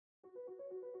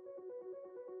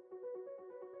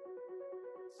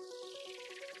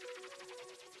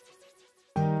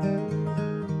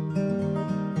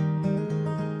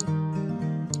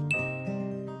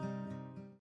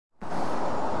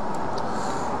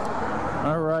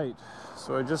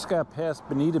So I just got past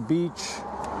Bonita Beach,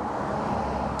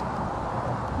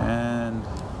 and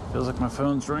feels like my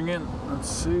phone's ringing. Let's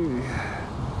see.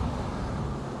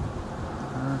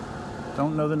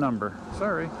 Don't know the number.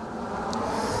 Sorry.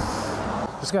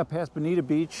 Just got past Bonita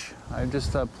Beach. I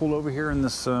just pulled over here in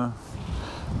this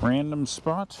random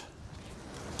spot,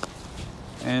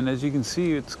 and as you can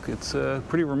see, it's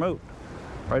pretty remote.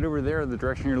 Right over there, the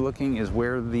direction you're looking is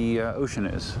where the ocean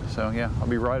is. So yeah, I'll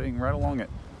be riding right along it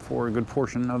for a good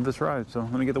portion of this ride. So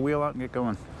let me get the wheel out and get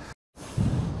going.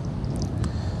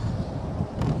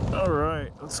 All right,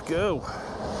 let's go.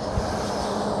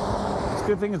 It's a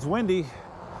good thing it's windy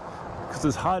because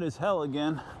it's hot as hell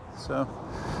again. So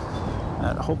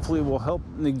that hopefully will help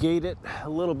negate it a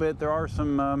little bit. There are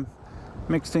some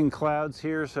mixed in clouds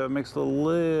here, so it makes it a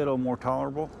little more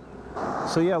tolerable.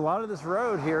 So yeah, a lot of this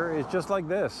road here is just like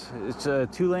this. It's a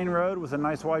 2-lane road with a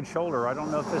nice wide shoulder. I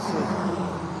don't know if this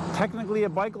is technically a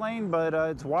bike lane, but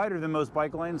it's wider than most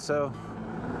bike lanes, so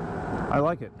I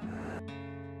like it.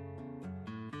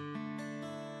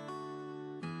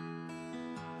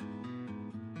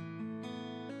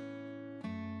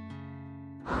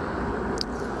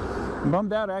 I'm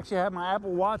bummed out. I actually have my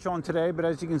Apple Watch on today, but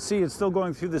as you can see, it's still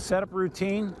going through the setup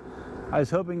routine. I was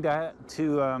hoping to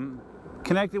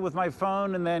connect it with my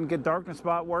phone and then get darkness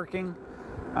spot working,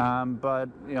 but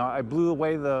you know, I blew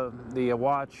away the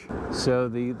watch, so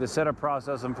the setup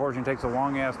process unfortunately takes a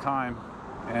long ass time,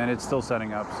 and it's still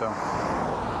setting up. So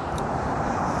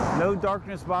no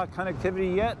darkness spot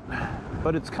connectivity yet,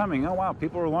 but it's coming. Oh wow,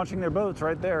 people are launching their boats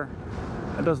right there.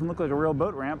 That doesn't look like a real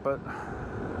boat ramp, but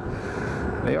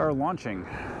they are launching.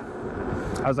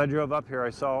 As I drove up here,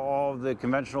 I saw all of the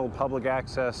conventional public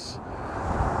access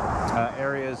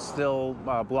areas still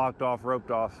blocked off,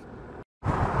 roped off.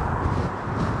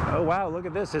 Oh wow, look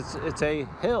at this. It's a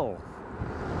hill.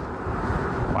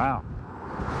 Wow.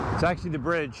 It's actually the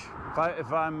bridge. I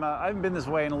haven't been this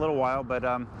way in a little while, but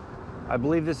I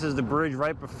believe this is the bridge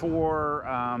right before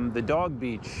the dog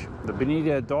beach, the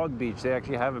Bonita Dog Beach. They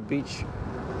actually have a beach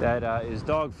that is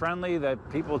dog friendly, that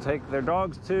people take their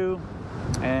dogs to,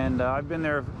 and I've been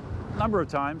there a number of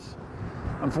times.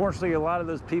 Unfortunately, a lot of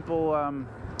those people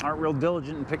aren't real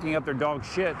diligent in picking up their dog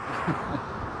shit.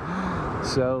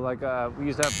 So like we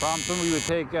used to have problems when we would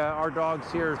take our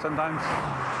dogs here. Sometimes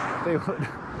they would.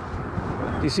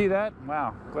 Do you see that?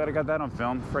 Wow, glad I got that on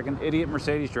film. Freaking idiot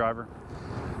Mercedes driver.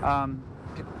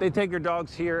 They take their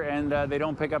dogs here and they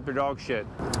don't pick up their dog shit.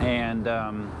 And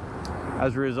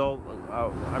as a result,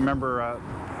 I remember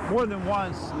more than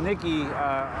once, Nikki,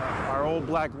 our old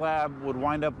black lab, would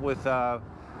wind up with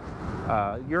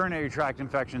urinary tract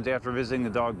infections after visiting the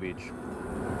dog beach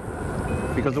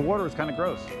because the water was kind of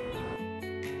gross.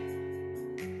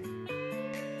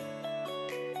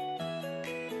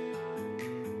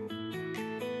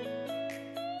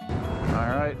 All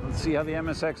right, let's see how the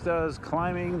MSX does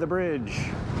climbing the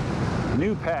bridge.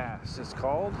 New Pass, it's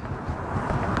called.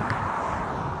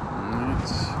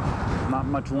 It's not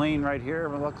much lane right here,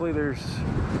 but luckily the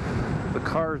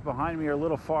cars behind me are a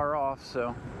little far off,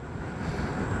 so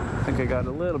I think I got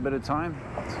a little bit of time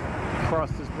to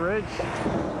cross this bridge.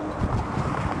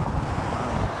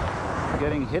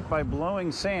 Getting hit by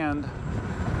blowing sand,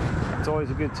 it's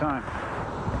always a good time.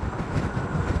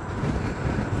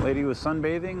 Lady was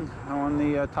sunbathing on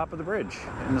the top of the bridge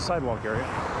in the sidewalk area.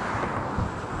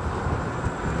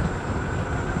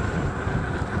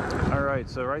 All right,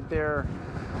 so right there,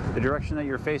 the direction that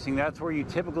you're facing, that's where you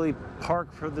typically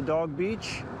park for the dog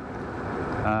beach.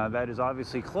 That is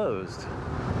obviously closed.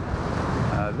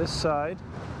 This side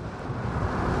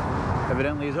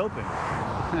evidently is open.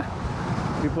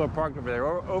 People are parked over there.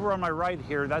 Over on my right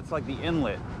here, that's like the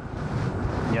inlet.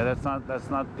 Yeah, that's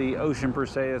not the ocean per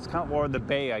se. It's kind of, or the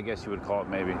bay, I guess you would call it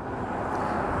maybe.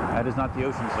 That is not the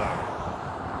ocean side.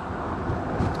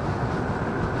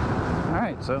 All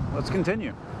right, so let's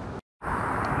continue.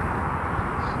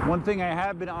 One thing I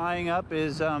have been eyeing up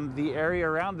is the area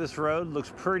around this road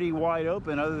looks pretty wide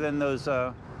open, other than those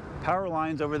power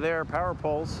lines over there, power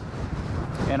poles.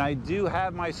 And I do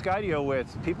have my Skydio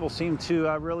with. People seem to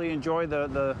really enjoy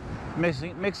the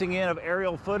mixing in of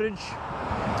aerial footage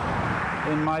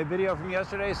in my video from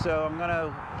yesterday, so I'm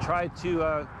gonna try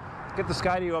to get the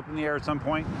Skydio up in the air at some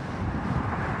point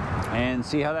and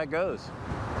see how that goes.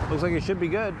 Looks like it should be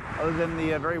good, other than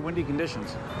the very windy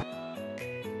conditions.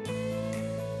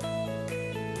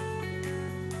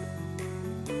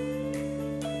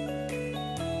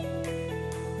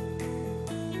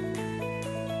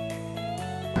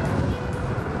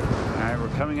 All right,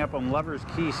 we're coming up on Lovers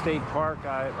Key State Park.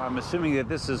 I'm assuming that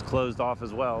this is closed off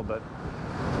as well, but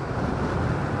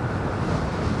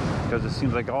because it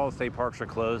seems like all the state parks are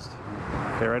closed.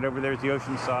 Okay, right over there's the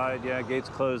ocean side. Yeah, gates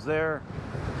closed there.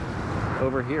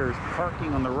 Over here is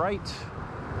parking on the right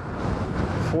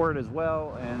for it as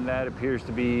well, and that appears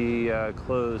to be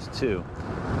closed too.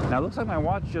 Now it looks like my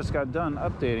watch just got done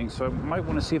updating, so I might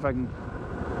want to see if I can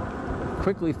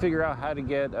quickly figure out how to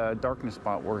get a darkness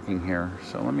spot working here.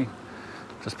 So let me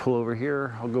just pull over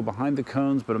here. I'll go behind the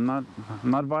cones, but I'm not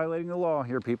violating the law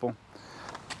here, people.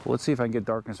 Let's see if I can get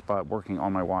darkness spot working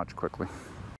on my watch quickly.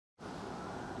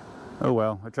 Oh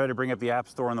well, I tried to bring up the app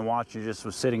store on the watch. It just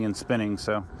was sitting and spinning,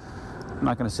 so I'm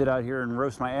not going to sit out here and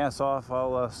roast my ass off.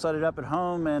 I'll set it up at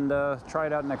home and try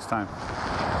it out next time.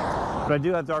 But I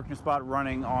do have darkness spot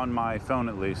running on my phone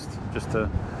at least, just to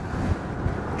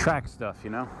track stuff, you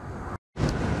know.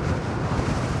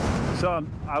 So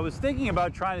I was thinking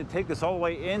about trying to take this all the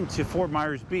way into Fort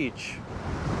Myers Beach.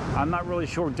 I'm not really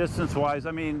sure distance-wise.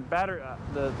 I mean,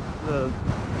 the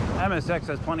MSX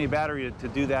has plenty of battery to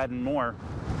do that and more,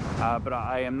 but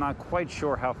I am not quite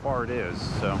sure how far it is.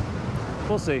 So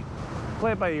we'll see.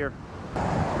 Play it by ear.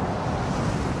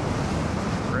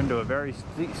 We're into a very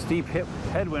steep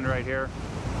headwind right here.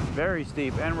 Very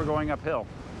steep, and we're going uphill.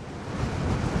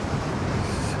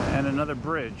 And another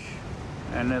bridge.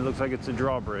 And it looks like it's a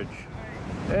drawbridge.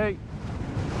 Hey!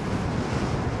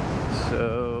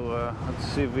 So let's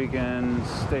see if we can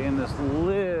stay in this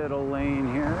little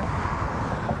lane here.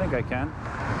 I think I can.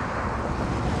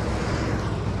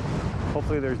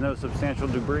 Hopefully there's no substantial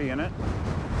debris in it.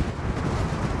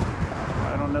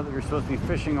 I don't know that you're supposed to be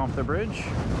fishing off the bridge.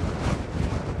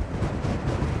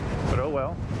 But oh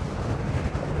well.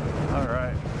 All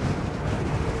right.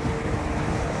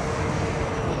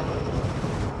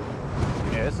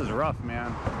 Yeah, this is rough,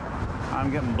 man. I'm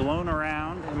getting blown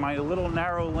around in my little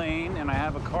narrow lane, and I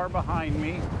have a car behind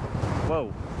me.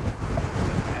 Whoa.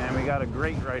 And we got a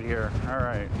grate right here. All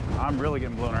right. I'm really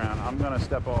getting blown around. I'm going to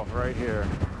step off right here.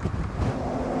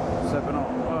 Stepping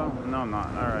off. Well, no, I'm not.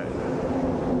 All right.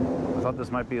 I thought this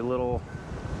might be a little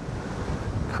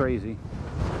crazy.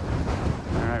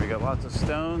 All right, we got lots of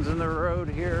stones in the road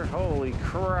here. Holy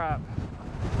crap.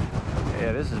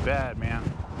 Yeah, this is bad, man.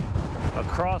 A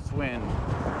crosswind.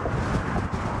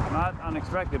 Not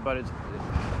unexpected, but it's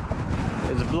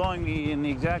blowing me in the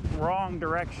exact wrong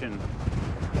direction.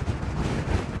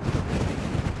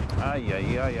 Ay,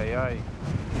 ay, ay, ay, ay.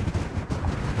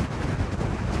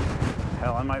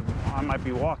 Hell, I might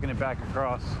be walking it back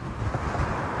across.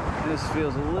 This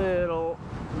feels a little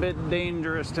bit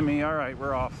dangerous to me. All right,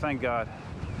 we're off, thank God.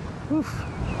 Oof.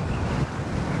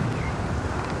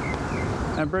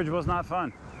 That bridge was not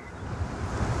fun.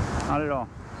 Not at all.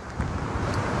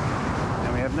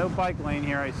 And we have no bike lane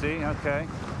here, I see. Okay.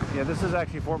 Yeah, this is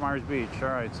actually Fort Myers Beach. All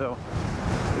right, so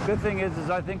the good thing is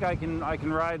I think I can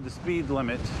ride the speed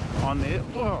limit on the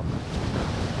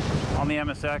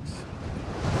MSX.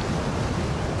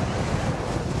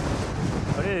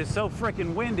 But it is so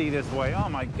freaking windy this way. Oh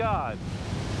my God.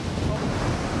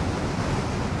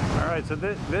 All right, so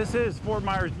this is Fort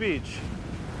Myers Beach.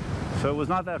 So it was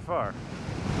not that far.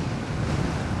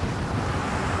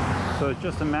 So it's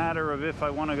just a matter of if I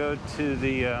want to go to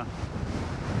the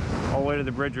all the way to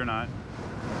the bridge or not.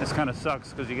 This kind of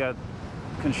sucks because you got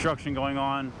construction going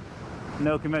on,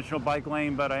 no conventional bike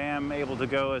lane, but I am able to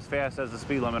go as fast as the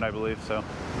speed limit, I believe. So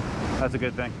that's a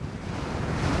good thing.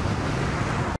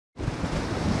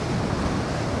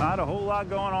 Not a whole lot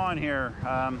going on here.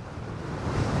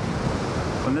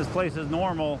 When this place is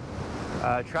normal,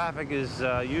 traffic is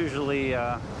usually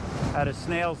at a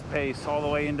snail's pace all the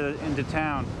way into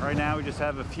town. Right now we just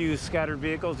have a few scattered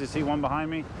vehicles. You see one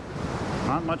behind me?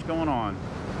 Not much going on.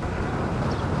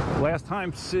 Last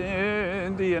time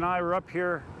Cindy and I were up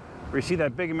here, we see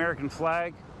that big American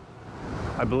flag,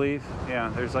 I believe.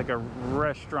 Yeah, there's like a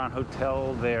restaurant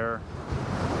hotel there.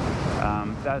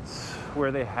 That's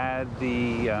where they had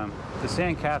the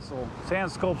sandcastle,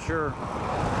 sand sculpture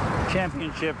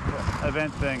championship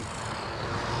event thing,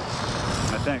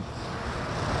 I think.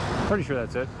 Pretty sure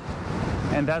that's it.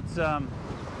 And that's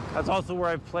also where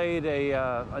I've played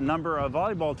a number of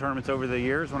volleyball tournaments over the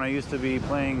years when I used to be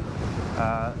playing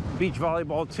beach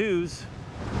volleyball 2s.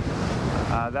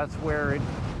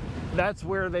 That's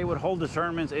where they would hold the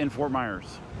tournaments in Fort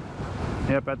Myers.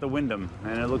 Yep, at the Wyndham,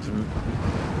 and it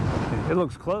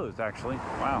looks closed actually.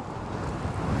 Wow.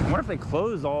 I wonder if they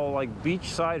closed all like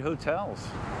beachside hotels.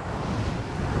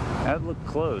 That looked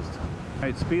closed. All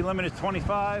right, speed limit is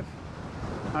 25.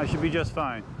 I should be just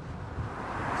fine.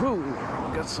 Whew,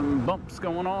 got some bumps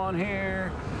going on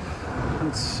here.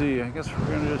 Let's see. I guess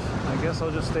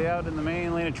I'll just stay out in the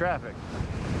main lane of traffic.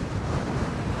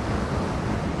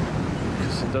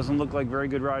 It doesn't look like very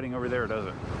good riding over there, does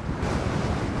it?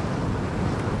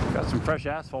 Got some fresh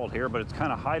asphalt here, but it's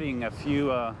kind of hiding a few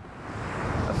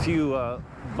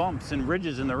bumps and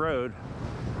ridges in the road.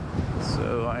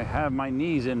 So I have my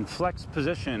knees in flex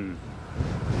position.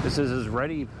 This is as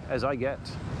ready as I get.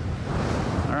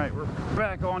 All right, we're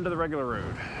back onto the regular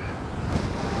road.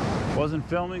 Wasn't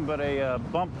filming, but a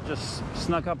bump just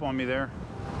snuck up on me there.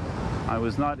 I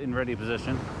was not in ready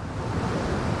position,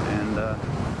 and it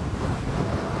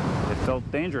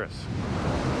felt dangerous.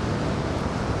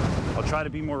 I'll try to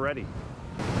be more ready.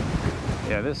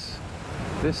 Yeah, this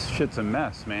shit's a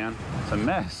mess, man. It's a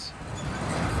mess.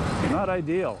 Not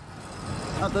ideal.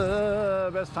 Not the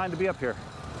best time to be up here.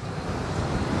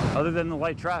 Other than the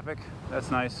light traffic,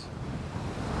 that's nice.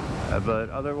 But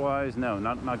otherwise, no,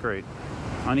 not great.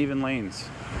 Uneven lanes.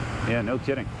 Yeah, no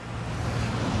kidding.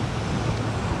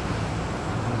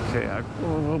 Okay,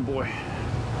 oh boy.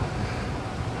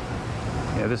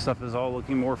 Yeah, this stuff is all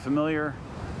looking more familiar.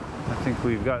 I think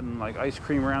we've gotten like ice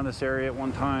cream around this area at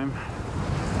one time.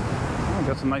 Oh,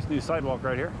 got some nice new sidewalk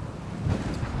right here.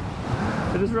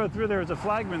 I just rode through, there was a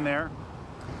flagman there.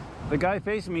 The guy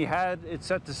facing me had it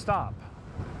set to stop.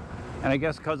 And I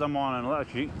guess because I'm on an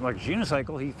electric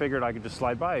unicycle, he figured I could just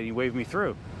slide by and he waved me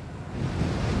through.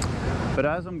 But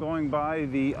as I'm going by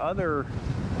the other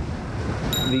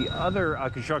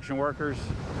construction workers,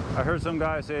 I heard some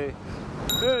guy say,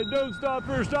 "Hey, don't stop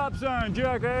for a stop sign,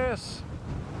 jackass."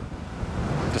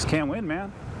 Just can't win,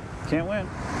 man. Can't win.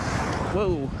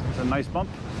 Whoa, it's a nice bump.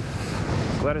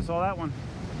 Glad I saw that one.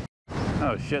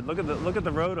 Oh shit, look at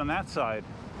the road on that side.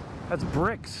 That's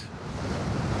bricks.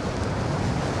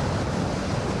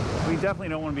 We definitely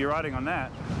don't want to be riding on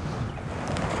that.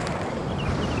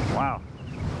 Wow.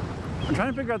 I'm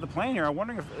trying to figure out the plan here. I'm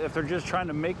wondering if they're just trying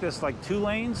to make this like 2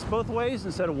 lanes both ways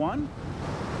instead of 1.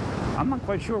 I'm not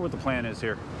quite sure what the plan is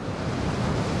here.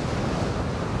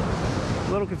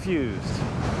 A little confused.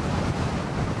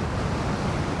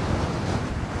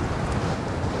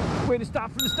 Way to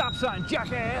stop for the stop sign,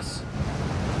 jackass!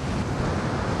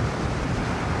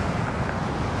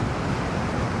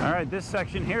 All right, this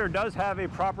section here does have a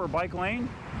proper bike lane,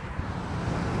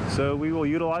 so we will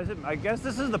utilize it. I guess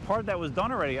this is the part that was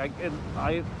done already.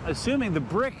 I assuming the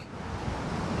brick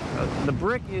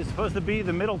is supposed to be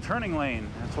the middle turning lane.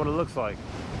 That's what it looks like.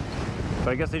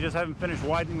 But I guess they just haven't finished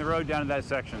widening the road down to that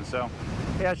section. So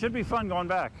yeah, it should be fun going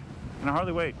back. And I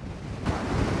hardly wait.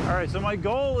 All right, so my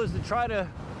goal is to try to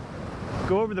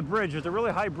go over the bridge. There's a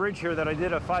really high bridge here that I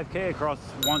did a 5K across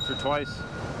once or twice.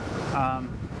 I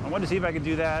wanted to see if I could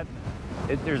do that.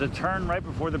 There's a turn right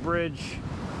before the bridge.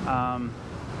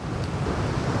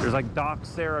 There's like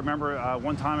docks there. I remember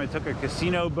one time I took a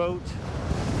casino boat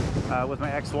with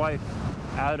my ex-wife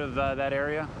out of that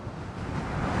area.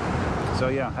 So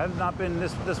yeah, I have not been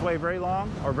this way very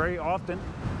long or very often.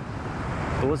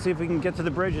 But let's see if we can get to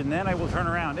the bridge, and then I will turn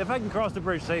around. If I can cross the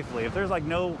bridge safely. If there's like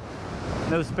no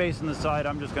space on the side,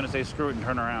 I'm just gonna say screw it and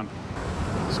turn around.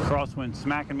 This crosswind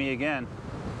smacking me again.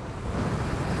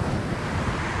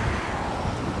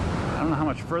 I don't know how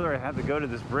much further I have to go to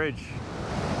this bridge.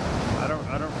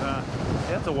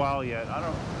 It's a while yet.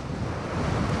 I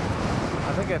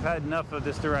think I've had enough of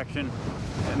this direction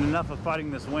and enough of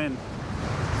fighting this wind.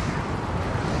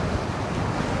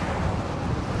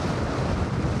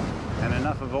 And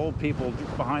enough of old people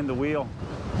behind the wheel.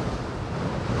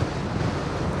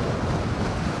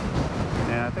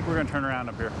 Yeah, I think we're gonna turn around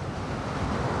up here.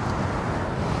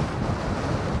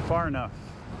 Far enough.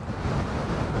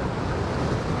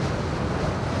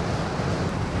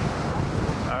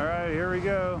 All right, here we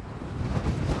go.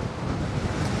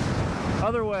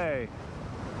 Other way.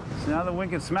 So now the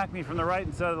wind can smack me from the right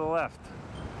instead of the left.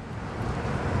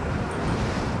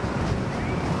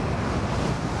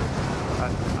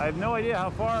 I have no idea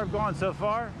how far I've gone so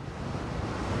far.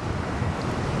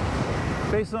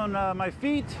 Based on my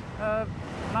feet,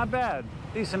 not bad,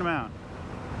 decent amount.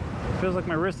 Feels like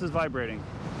my wrist is vibrating.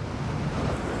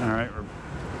 All right, we're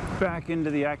back into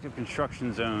the active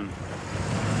construction zone.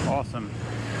 Awesome.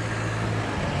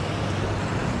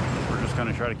 We're just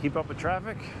gonna try to keep up with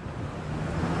traffic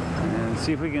and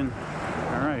see if we can,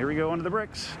 all right, here we go onto the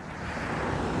bricks.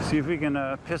 See if we can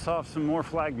piss off some more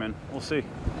flagmen. We'll see.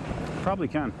 Probably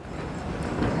can.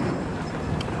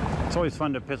 It's always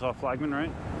fun to piss off flagmen,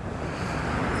 right?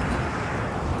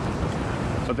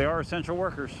 But they are essential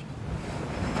workers.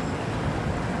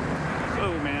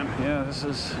 Oh man, yeah, this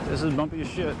is bumpy as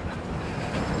shit.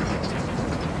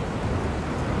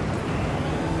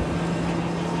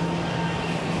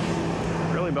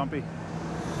 Really bumpy.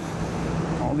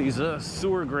 All these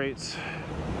sewer grates.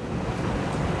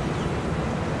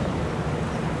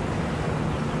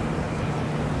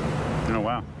 Oh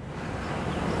wow,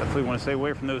 definitely Definitely want to stay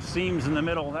away from those seams in the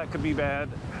middle. That could be bad.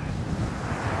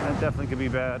 That definitely could be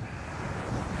bad.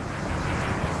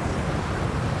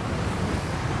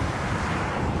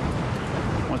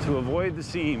 Want to avoid the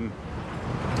seam.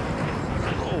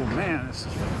 Oh man, this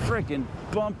is freaking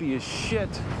bumpy as shit.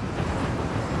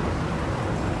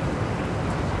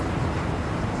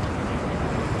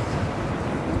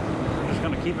 We're just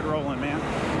gonna keep it rolling, man.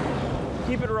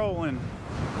 Keep it rolling.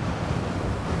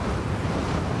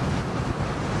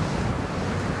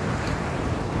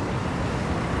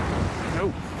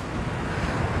 Nope.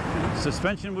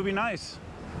 Suspension would be nice.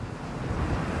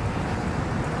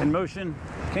 Inmotion,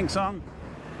 KingSong.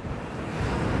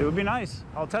 It would be nice.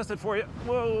 I'll test it for you.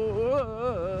 Whoa,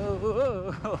 whoa,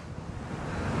 whoa, whoa.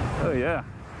 Oh yeah.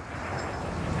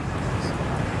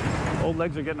 Old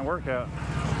legs are getting a workout.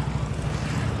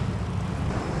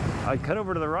 I'd cut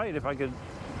over to the right if I could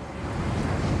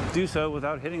do so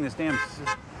without hitting this damn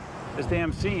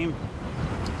seam.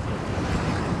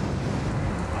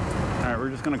 All right, we're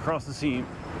just gonna cross the seam.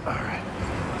 All right,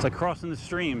 it's like crossing the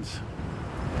streams.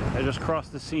 I just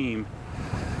crossed the seam.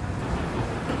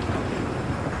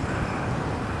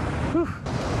 Whew.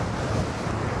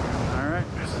 All right,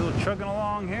 still chugging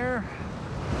along here.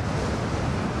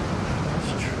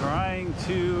 Just trying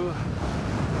to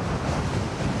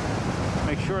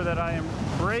make sure that I am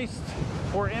braced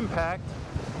for impact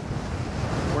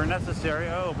where necessary.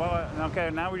 Oh, boy.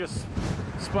 Okay, now we just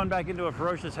spun back into a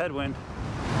ferocious headwind.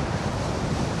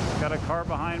 Got a car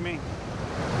behind me.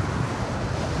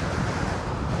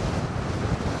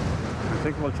 I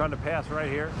think we'll try to pass right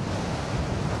here,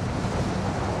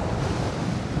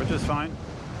 which is fine.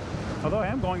 Although I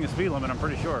am going the speed limit, I'm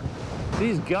pretty sure.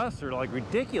 These gusts are like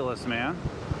ridiculous, man.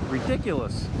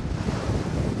 Ridiculous.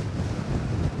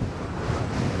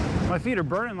 My feet are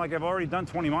burning like I've already done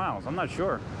 20 miles. I'm not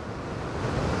sure.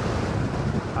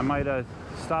 I might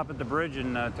stop at the bridge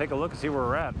and take a look and see where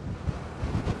we're at.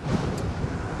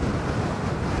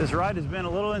 This ride has been a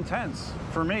little intense,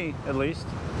 for me at least.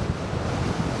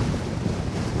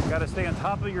 Got to stay on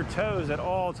top of your toes at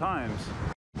all times.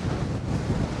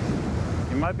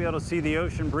 You might be able to see the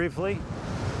ocean briefly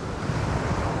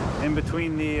in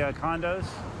between the condos.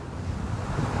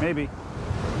 Maybe.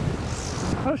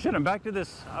 Oh shit! I'm back to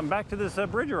this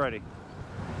bridge already.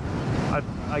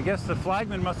 I guess the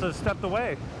flagmen must have stepped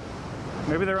away.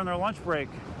 Maybe they're on their lunch break.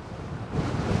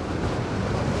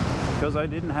 Because I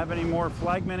didn't have any more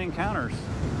flagmen encounters.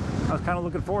 I was kind of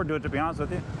looking forward to it, to be honest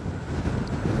with you.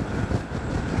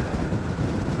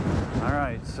 All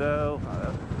right, so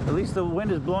at least the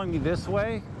wind is blowing me this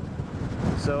way,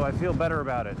 so I feel better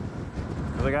about it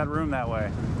because I got room that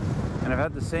way. And I've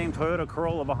had the same Toyota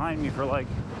Corolla behind me for like,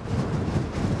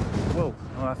 whoa,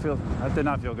 well, that did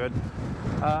not feel good.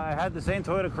 I had the same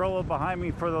Toyota Corolla behind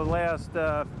me for the last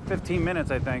 15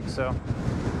 minutes, I think, so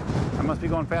I must be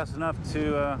going fast enough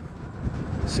to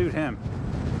suit him.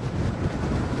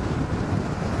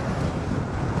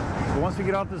 But once we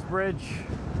get off this bridge,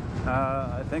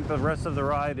 I think the rest of the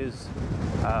ride is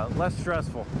less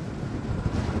stressful.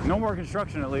 No more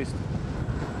construction, at least.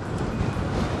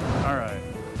 All right.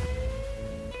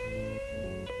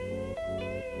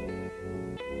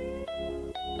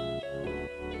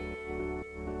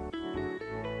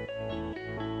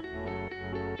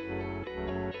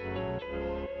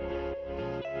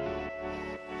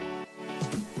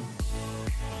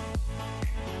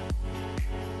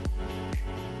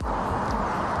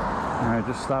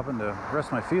 Just stopping to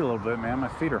rest my feet a little bit, man. My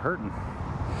feet are hurting.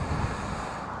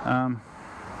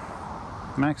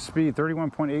 Max speed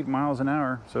 31.8 miles an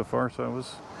hour so far, so I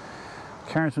was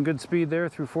carrying some good speed there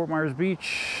through Fort Myers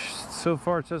Beach. So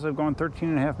far it says I've gone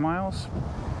 13.5 miles.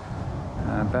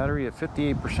 Battery at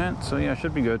 58%, so yeah,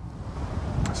 should be good.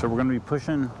 So we're going to be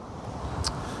pushing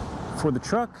for the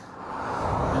truck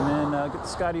and then get the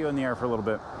Skydio in the air for a little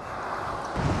bit.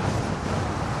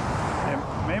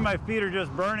 Maybe my feet are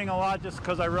just burning a lot just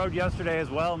because I rode yesterday as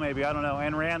well, maybe, I don't know,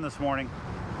 and ran this morning.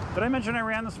 Did I mention I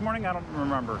ran this morning? I don't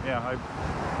remember. Yeah,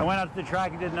 I went out to the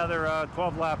track and did another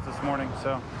 12 laps this morning,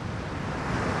 so.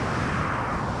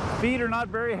 Feet are not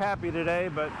very happy today,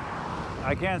 but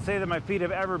I can't say that my feet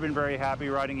have ever been very happy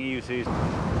riding EUCs.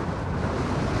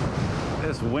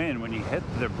 This wind, when you hit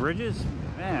the bridges,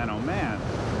 man, oh man.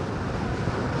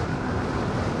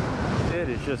 It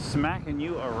is just smacking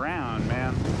you around,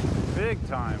 man. Big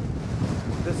time.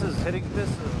 This is hitting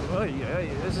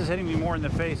me more in the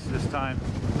face this time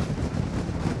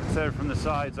instead of from the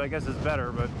side, so I guess it's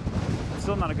better, but it's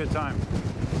still not a good time.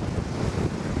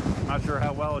 Not sure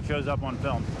how well it shows up on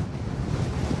film.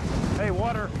 Hey,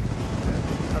 water.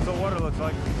 That's what water looks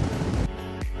like.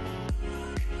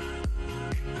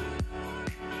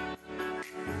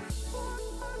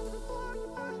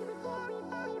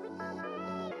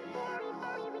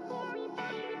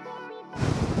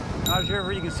 not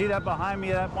sure if you can see that behind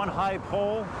me, that one high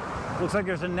pole. Looks like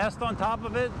there's a nest on top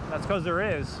of it. That's because there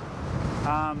is.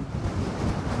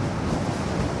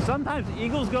 Sometimes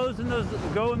eagles go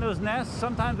in those nests.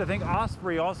 Sometimes I think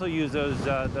osprey also use those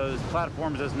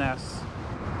platforms as nests.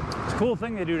 It's a cool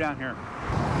thing they do down here.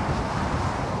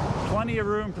 Plenty of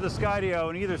room for the Skydio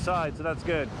on either side, so that's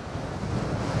good.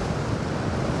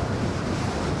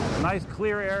 Nice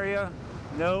clear area,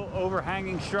 no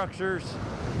overhanging structures.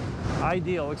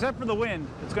 Ideal, except for the wind.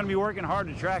 It's going to be working hard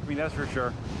to track me, that's for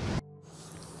sure.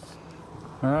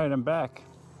 All right, I'm back.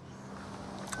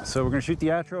 So we're going to shoot the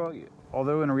outro,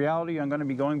 although in reality I'm going to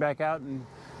be going back out and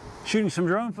shooting some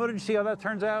drone footage, see how that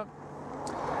turns out.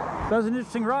 That was an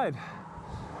interesting ride.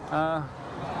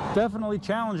 Definitely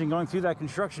challenging going through that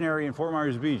construction area in Fort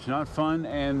Myers Beach. Not fun,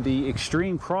 and the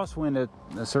extreme crosswind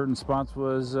at certain spots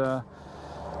was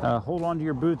hold on to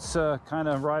your boots kind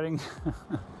of riding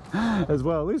as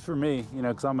well, at least for me, you know,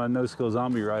 because I'm a no-skill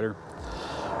zombie rider.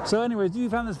 So anyways, if you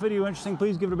found this video interesting,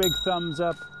 please give it a big thumbs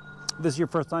up. If this is your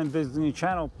first time visiting the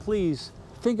channel, please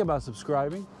think about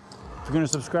subscribing. If you're going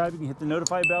to subscribe, you can hit the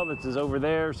notify bell that is over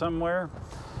there somewhere.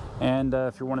 And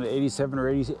if you're one of the 87 or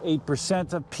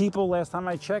 88% of people, last time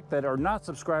I checked, that are not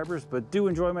subscribers but do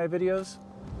enjoy my videos,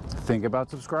 think about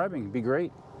subscribing. It'd be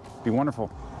great. It'd be wonderful.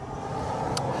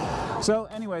 So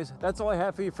anyways, that's all I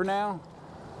have for you for now.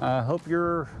 Hope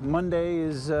your Monday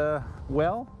is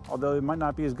well, although it might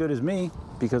not be as good as me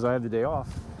because I have the day off,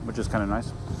 which is kind of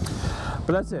nice.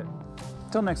 But that's it.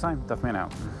 Until next time, Tough Man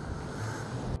out.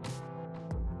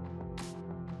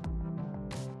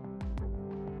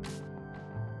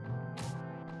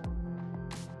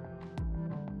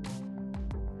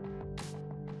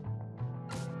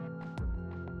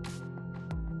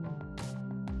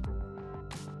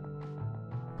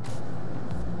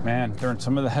 Man, during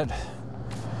some of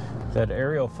that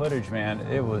aerial footage, man,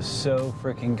 it was so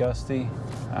freaking gusty.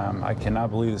 I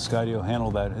cannot believe the Skydio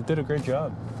handled that. It did a great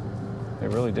job. It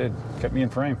really did. Kept me in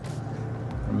frame.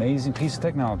 Amazing piece of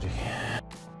technology.